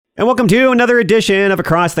And welcome to another edition of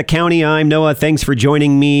Across the County. I'm Noah. Thanks for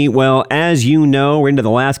joining me. Well, as you know, we're into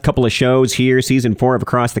the last couple of shows here, season 4 of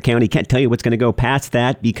Across the County. Can't tell you what's going to go past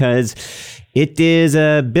that because it is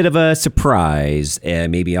a bit of a surprise.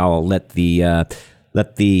 Maybe I'll let the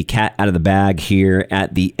cat out of the bag here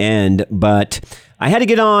at the end, but I had to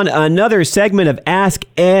get on another segment of Ask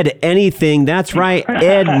Ed Anything. That's right,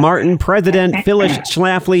 Ed Martin, President, Phyllis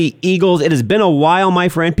Schlafly, Eagles. It has been a while, my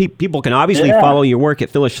friend. People can obviously follow your work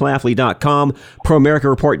at phyllisschlafly.com,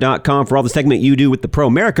 proamericareport.com for all the segment you do with the Pro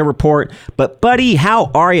America Report. But, buddy,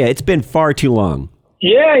 how are you? It's been far too long.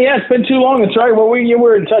 Yeah, it's been too long. That's right. Well, we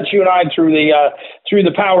were in touch, you and I, through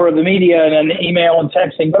the power of the media and email and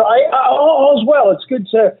texting. But all's well. It's good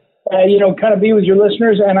to kind of be with your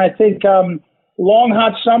listeners. And I think long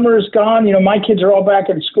hot summer is gone. My kids are all back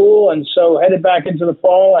in school, and so headed back into the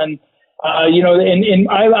fall. And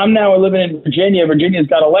I'm now living in Virginia. Virginia's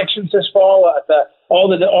got elections this fall. All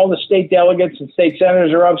the state delegates and state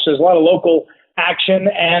senators are up. So there's a lot of local action,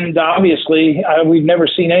 and obviously we've never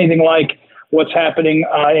seen anything like what's happening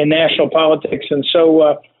in national politics. And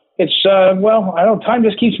so time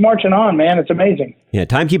just keeps marching on, man. It's amazing. Yeah,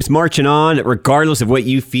 time keeps marching on, regardless of what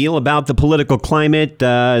you feel about the political climate.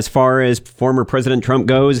 As far as former President Trump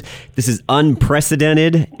goes, this is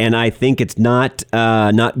unprecedented, and I think it's not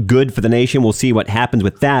good for the nation. We'll see what happens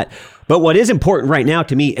with that. But what is important right now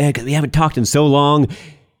to me, because we haven't talked in so long,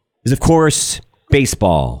 is, of course,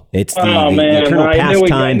 baseball. It's the eternal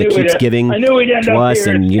pastime that keeps giving to us.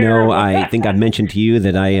 And, I think I've mentioned to you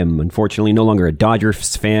that I am unfortunately no longer a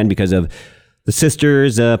Dodgers fan because of the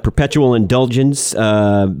sisters' perpetual indulgence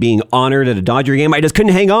being honored at a Dodger game. I just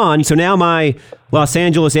couldn't hang on. So now my Los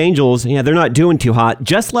Angeles Angels, they're not doing too hot,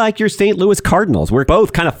 just like your St. Louis Cardinals. We're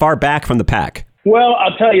both kind of far back from the pack. Well,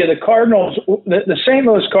 I'll tell you, the Cardinals, the St.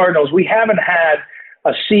 Louis Cardinals, we haven't had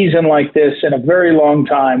a season like this in a very long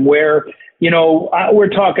time where we're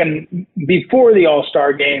talking before the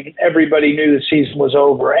All-Star game, everybody knew the season was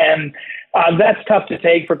over. And that's tough to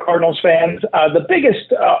take for Cardinals fans. The biggest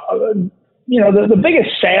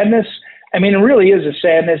sadness, it really is a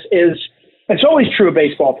sadness, is it's always true of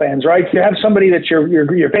baseball fans, right? You have somebody that's your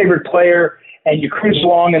favorite player and you cruise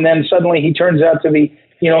along and then suddenly he turns out to be,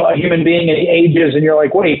 a human being and he ages and you're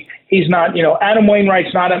like, wait, he's not, Adam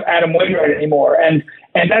Wainwright's not Adam Wainwright anymore. And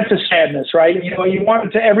that's a sadness, right? You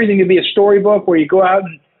want everything to be a storybook where you go out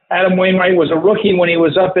and Adam Wainwright was a rookie when he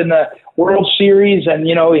was up in the World Series and,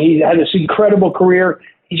 he had this incredible career.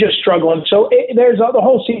 He's just struggling. So the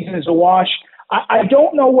whole season is a wash. I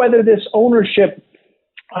don't know whether this ownership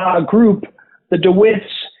group, the DeWitts,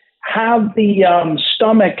 have the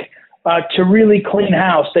stomach to really clean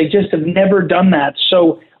house. They just have never done that.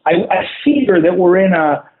 So I fear that we're in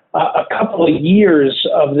a couple of years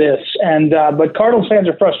of this, but Cardinals fans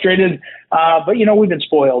are frustrated. But we've been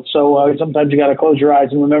spoiled, so sometimes you got to close your eyes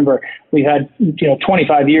and remember we've had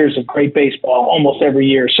 25 years of great baseball almost every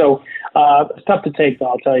year. So it's tough to take, though,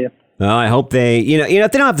 I'll tell you. Well, I hope they, if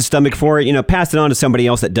they don't have the stomach for it, pass it on to somebody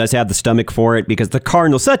else that does have the stomach for it, because the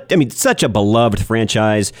Cardinals, such a beloved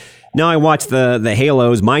franchise. Now I watch the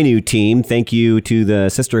Halos, my new team. Thank you to the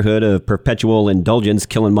Sisterhood of Perpetual Indulgence,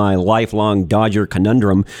 killing my lifelong Dodger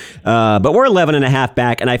conundrum. But we're 11.5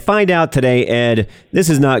 back, and I find out today, Ed, this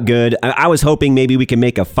is not good. I was hoping maybe we can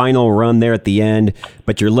make a final run there at the end,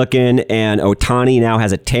 but you're looking, and Ohtani now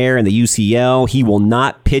has a tear in the UCL. He will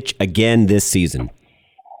not pitch again this season.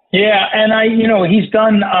 Yeah, and he's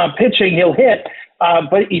done pitching. He'll hit,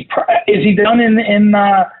 but is he done in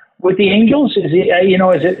with the Angels? Is he? I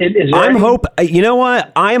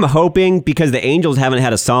am hoping, because the Angels haven't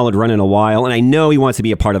had a solid run in a while, and I know he wants to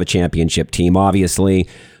be a part of a championship team. Obviously,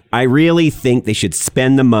 I really think they should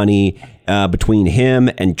spend the money between him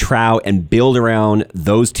and Trout and build around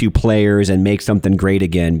those two players and make something great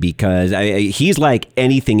again, because he's like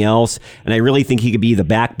anything else, and I really think he could be the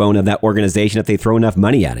backbone of that organization if they throw enough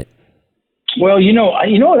money at it. Well,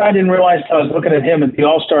 what I didn't realize until I was looking at him at the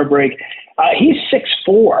All-Star break. He's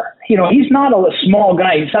 6'4". He's not a small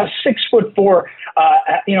guy. He's not 6'4".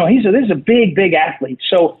 This is a big athlete.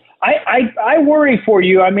 So I worry for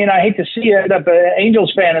you. I hate to see you end up an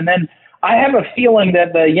Angels fan, and then I have a feeling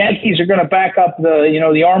that the Yankees are going to back up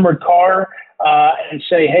the armored car and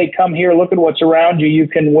say, hey, come here, look at what's around you. You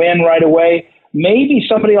can win right away. Maybe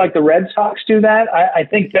somebody like the Red Sox do that. I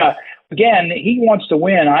think, again, he wants to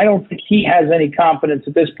win. I don't think he has any confidence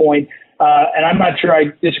at this point, and I'm not sure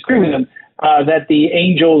I disagree with him, that the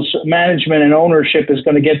Angels management and ownership is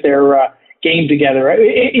going to get their game together.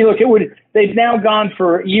 They've now gone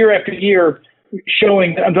for year after year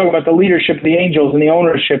showing, I'm talking about the leadership of the Angels and the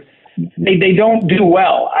ownership, they don't do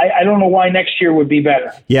well. I don't know why next year would be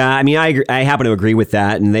better. Yeah, I mean, I happen to agree with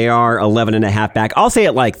that, and they are 11.5 back. I'll say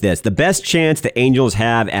it like this. The best chance the Angels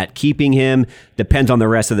have at keeping him depends on the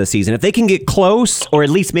rest of the season. If they can get close, or at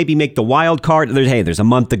least maybe make the wild card, there's a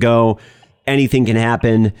month to go. Anything can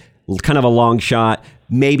happen. Kind of a long shot.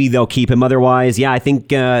 Maybe they'll keep him. Otherwise, yeah, I think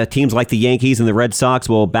teams like the Yankees and the Red Sox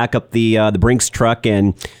will back up the Brinks truck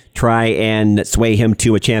and try and sway him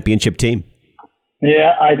to a championship team.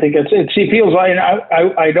 Yeah, I think it feels like,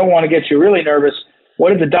 I don't want to get you really nervous.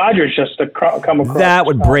 What if the Dodgers just come across? That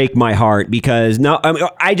would break my heart because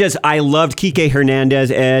I loved Kike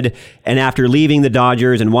Hernandez, Ed, and after leaving the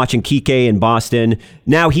Dodgers and watching Kike in Boston,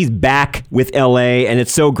 now he's back with LA, and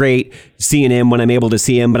it's so great seeing him when I'm able to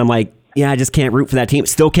see him, but I'm like, yeah, I just can't root for that team.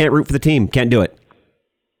 Still can't root for the team. Can't do it.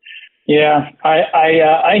 Yeah,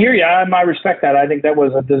 I hear you. I respect that. I think that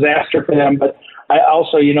was a disaster for them, but I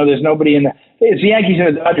also, there's nobody it's the Yankees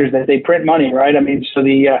and the Dodgers that they print money, right? I mean, so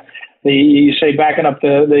you say backing up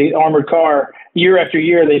the armored car year after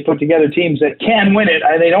year, they put together teams that can win it.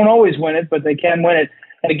 They don't always win it, but they can win it.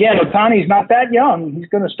 And again, Ohtani's not that young. He's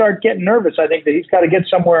going to start getting nervous. I think that he's got to get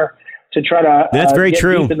somewhere to try to That's very get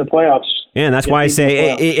true. deep in the playoffs. Yeah, and that's why I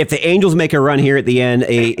say if the Angels make a run here at the end,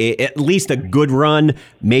 at least a good run,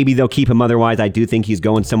 maybe they'll keep him. Otherwise, I do think he's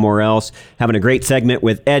going somewhere else. Having a great segment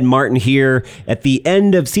with Ed Martin here at the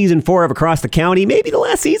end of Season 4 of Across the County. Maybe the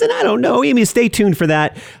last season, I don't know. Maybe stay tuned for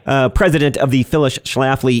that. President of the Phyllis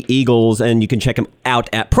Schlafly Eagles, and you can check him out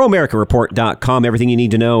at ProAmericaReport.com. Everything you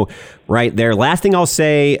need to know right there. Last thing I'll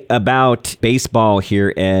say about baseball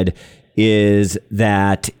here, Ed, is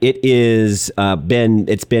that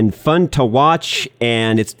it's been fun to watch,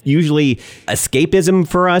 and it's usually escapism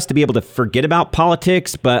for us to be able to forget about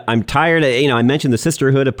politics. But I'm tired. I mentioned the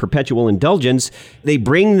Sisterhood of Perpetual Indulgence. They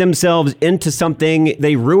bring themselves into something,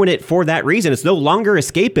 they ruin it for that reason. It's no longer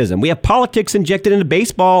escapism. We have politics injected into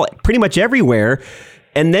baseball pretty much everywhere,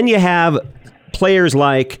 and then you have players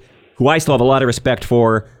like, who I still have a lot of respect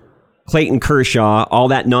for, Clayton Kershaw. All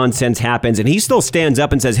that nonsense happens, and he still stands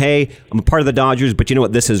up and says, hey, I'm a part of the Dodgers, but you know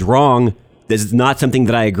what? This is wrong. This is not something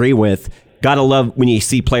that I agree with. Gotta love when you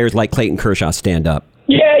see players like Clayton Kershaw stand up.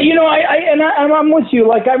 Yeah, I'm with you.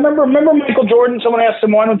 Like, I remember Michael Jordan, someone asked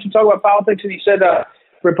him, why don't you talk about politics? And he said,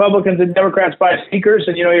 Republicans and Democrats buy sneakers.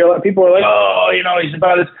 And, people are like, he's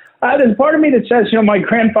about it. There's part of me that says, my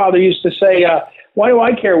grandfather used to say, why do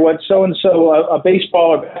I care what so-and-so, a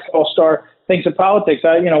baseball or basketball star, thinks of politics?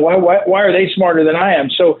 Why are they smarter than I am?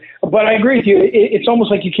 So, but I agree with you. It's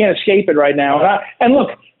almost like you can't escape it right now. And look,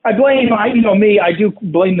 I do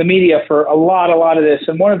blame the media for a lot of this.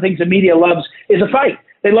 And one of the things the media loves is a fight.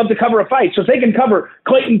 They love to cover a fight. So if they can cover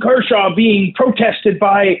Clayton Kershaw being protested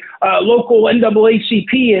by local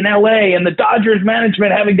NAACP in LA and the Dodgers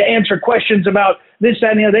management having to answer questions about this,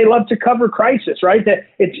 that, and they love to cover crisis, right? That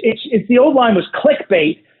it's the old line was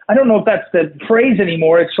clickbait. I don't know if that's the phrase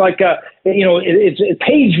anymore. It's like it's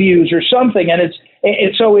page views or something, and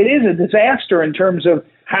so it is a disaster in terms of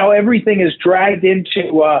how everything is dragged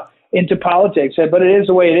into politics. But it is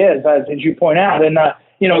the way it is, as you point out. And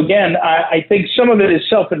again, I think some of it is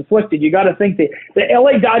self-inflicted. You got to think the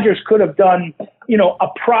LA Dodgers could have done a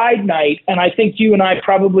pride night, and I think you and I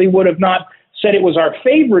probably would have not said it was our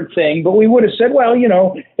favorite thing, but we would have said, well,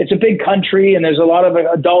 it's a big country and there's a lot of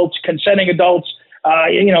consenting adults.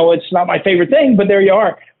 It's not my favorite thing, but there you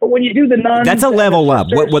are. But when you do that's a level up.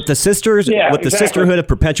 What the Sisterhood of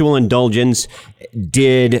Perpetual Indulgence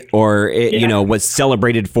did, or was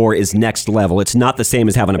celebrated for, is next level. It's not the same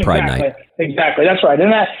as having a Pride Night. Exactly, that's right,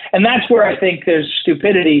 and that's where I think there's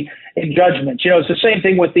stupidity in judgments. It's the same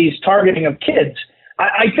thing with these targeting of kids.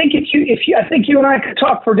 I think I think you and I could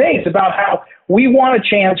talk for days about how we want a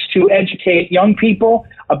chance to educate young people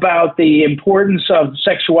about the importance of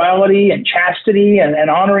sexuality and chastity and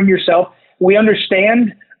honoring yourself. We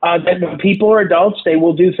understand that when people are adults, they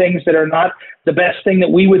will do things that are not the best thing that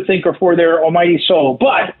we would think are for their almighty soul.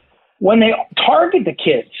 But when they target the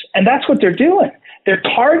kids, and that's what they're doing, they're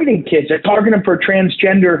targeting kids. They're targeting them for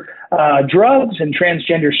transgender drugs and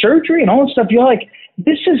transgender surgery and all that stuff. You're like,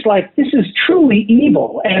 this is truly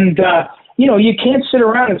evil. And, you can't sit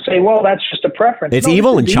around and say, well, that's just a preference. It's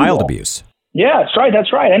evil and child abuse. Yeah,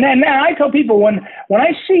 that's right. And I tell people when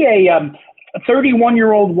I see a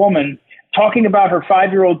 31-year-old woman talking about her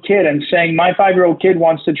 5-year-old kid and saying my 5-year-old kid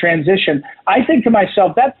wants to transition, I think to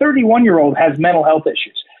myself, that 31-year-old has mental health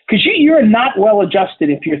issues. Because you're not well adjusted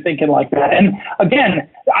if you're thinking like that. And again,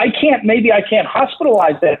 I can't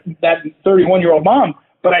hospitalize that 31-year-old mom,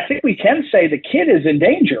 but I think we can say the kid is in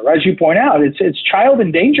danger, as you point out. It's child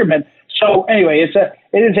endangerment. So anyway,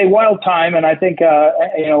 it is a wild time, and I think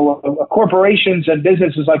corporations and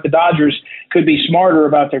businesses like the Dodgers could be smarter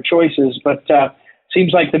about their choices, but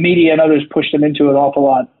seems like the media and others push them into it an awful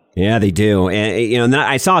lot. Yeah, they do. And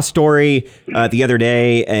I saw a story the other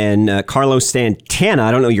day, and Carlos Santana,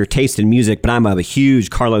 I don't know your taste in music, but I'm a huge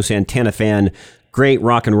Carlos Santana fan. Great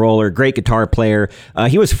rock and roller, great guitar player.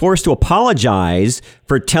 He was forced to apologize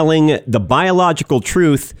for telling the biological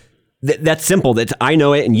truth. That's simple. That I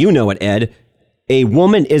know it and you know it, Ed. A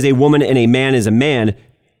woman is a woman and a man is a man.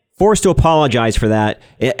 Forced to apologize for that.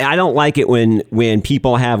 I don't like it when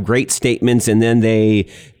people have great statements and then they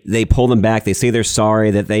pull them back. They say they're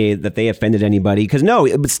sorry that they offended anybody. Because no,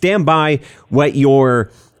 stand by what your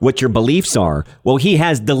beliefs are. Well, he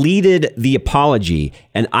has deleted the apology,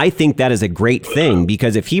 and I think that is a great thing,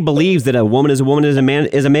 because if he believes that a woman is a woman, a man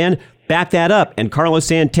is a man, back that up. And Carlos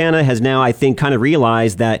Santana has now, I think, kind of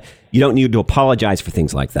realized that you don't need to apologize for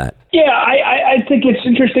things like that. Yeah, I think it's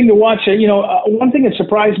interesting to watch it. One thing that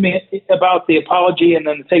surprised me about the apology and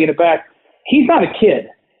then taking it back, he's not a kid,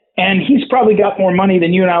 and he's probably got more money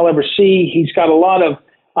than you and I'll ever see. He's got a lot of,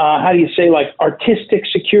 artistic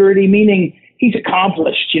security, meaning he's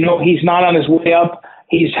accomplished. He's not on his way up.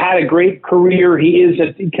 He's had a great career. He is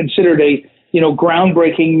considered a,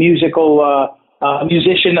 groundbreaking musical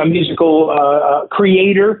musician, a musical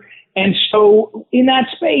creator. And so in that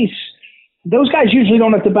space, those guys usually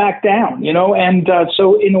don't have to back down, and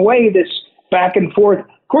so in a way, this back and forth,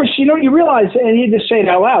 of course, you realize, and you just say it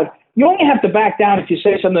out loud, you only have to back down if you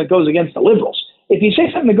say something that goes against the liberals. If you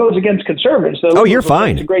say something that goes against conservatives, you're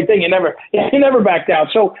fine. It's a great thing. You never back down.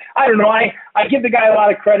 So I don't know. I give the guy a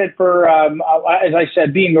lot of credit for, as I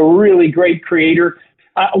said, being a really great creator.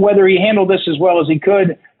 Whether he handled this as well as he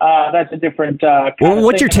could, that's a different. Well,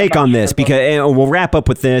 what's your take on this? Because we'll wrap up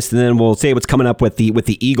with this, and then we'll say what's coming up with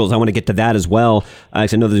the Eagles. I want to get to that as well,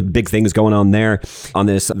 because I know there's big things going on there on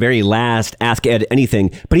this very last Ask Ed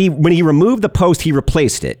Anything. But when he removed the post, he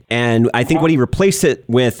replaced it, and I think what he replaced it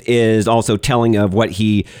with is also telling of what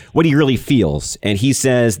he really feels. And he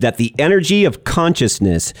says that the energy of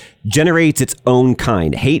consciousness generates its own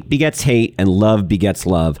kind. Hate begets hate, and love begets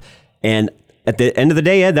love. And at the end of the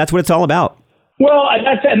day, Ed, that's what it's all about. Well,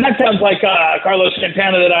 that sounds like Carlos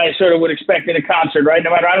Santana that I sort of would expect in a concert, right?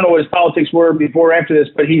 No matter, I don't know what his politics were before or after this,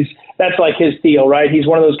 but that's like his deal, right? He's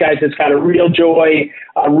one of those guys that's got a real joy,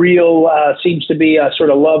 seems to be a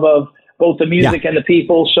sort of love of both the music and the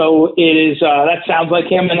people. So it is, that sounds like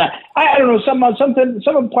him. And I don't know, some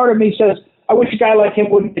part of me says, I wish a guy like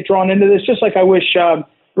him wouldn't get drawn into this, just like I wish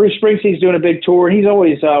Bruce Springsteen's doing a big tour, and he's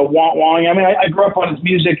always wah-wahing. I mean, I grew up on his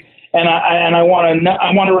music. And I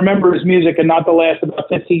want to remember his music and not the last about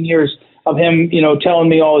 15 years of him, telling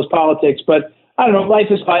me all his politics. But I don't know, life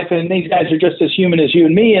is life, and these guys are just as human as you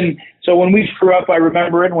and me. And so when we screw up, I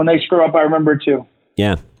remember it. And when they screw up, I remember it too.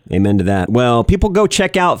 Yeah. Amen to that. Well, people go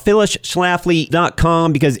check out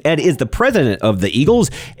phyllisschlafly.com, because Ed is the president of the Eagles.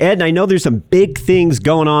 Ed, I know there's some big things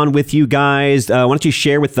going on with you guys. Why don't you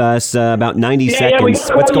share with us about 90 seconds?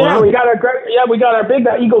 What's going on? We got our big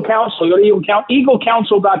Eagle Council. Go to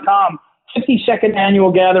eaglecouncil.com. 52nd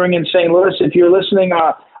annual gathering in St. Louis. If you're listening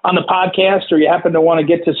on the podcast or you happen to want to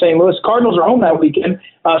get to St. Louis, Cardinals are home that weekend,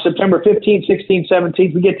 September 15th, 16th,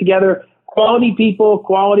 17th. We get together, quality people,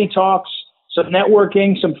 quality talks, some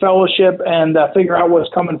networking, some fellowship, and figure out what's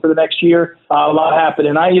coming for the next year. A lot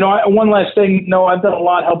happening. One last thing. No, I've done a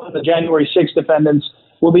lot helping the January 6th defendants.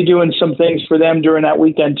 We'll be doing some things for them during that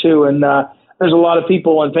weekend too. And there's a lot of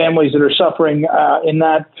people and families that are suffering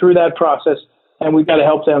through that process, and we've got to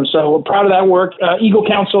help them. So we're proud of that work.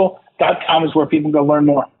 EagleCouncil.com is where people can go learn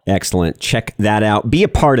more. Excellent. Check that out. Be a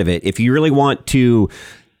part of it. If you really want to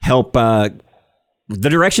help the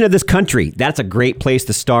direction of this country, that's a great place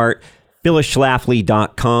to start.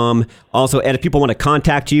 phyllisschlafly.com. Also, Ed, if people want to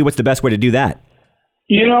contact you, what's the best way to do that?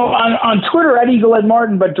 On Twitter at Eagle Ed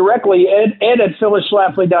Martin, but directly Ed at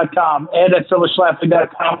phyllisschlafly.com. Ed at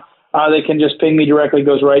phyllisschlafly.com. They can just ping me directly. It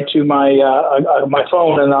goes right to my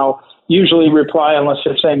phone, and I'll usually reply unless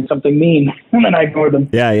they're saying something mean, and then I ignore them.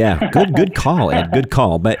 Yeah. Good call, Ed. Good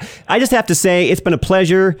call. But I just have to say, it's been a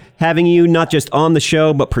pleasure having you, not just on the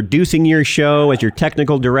show, but producing your show as your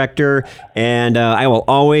technical director. And I will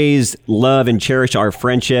always love and cherish our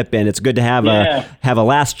friendship. And it's good to have a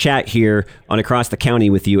last chat here on Across the County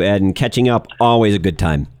with you, Ed. And catching up, always a good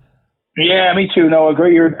time. Yeah, me too. Noah,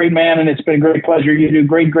 you're a great man, and it's been a great pleasure. You do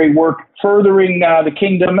great work furthering the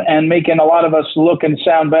kingdom and making a lot of us look and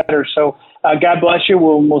sound better. So God bless you.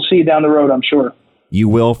 We'll see you down the road, I'm sure. You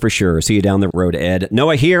will for sure. See you down the road, Ed.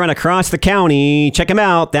 Noah here on Across the County. Check him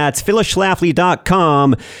out. That's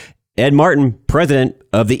phyllisschlafly.com. Ed Martin, president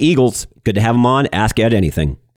of the Eagles. Good to have him on. Ask Ed Anything.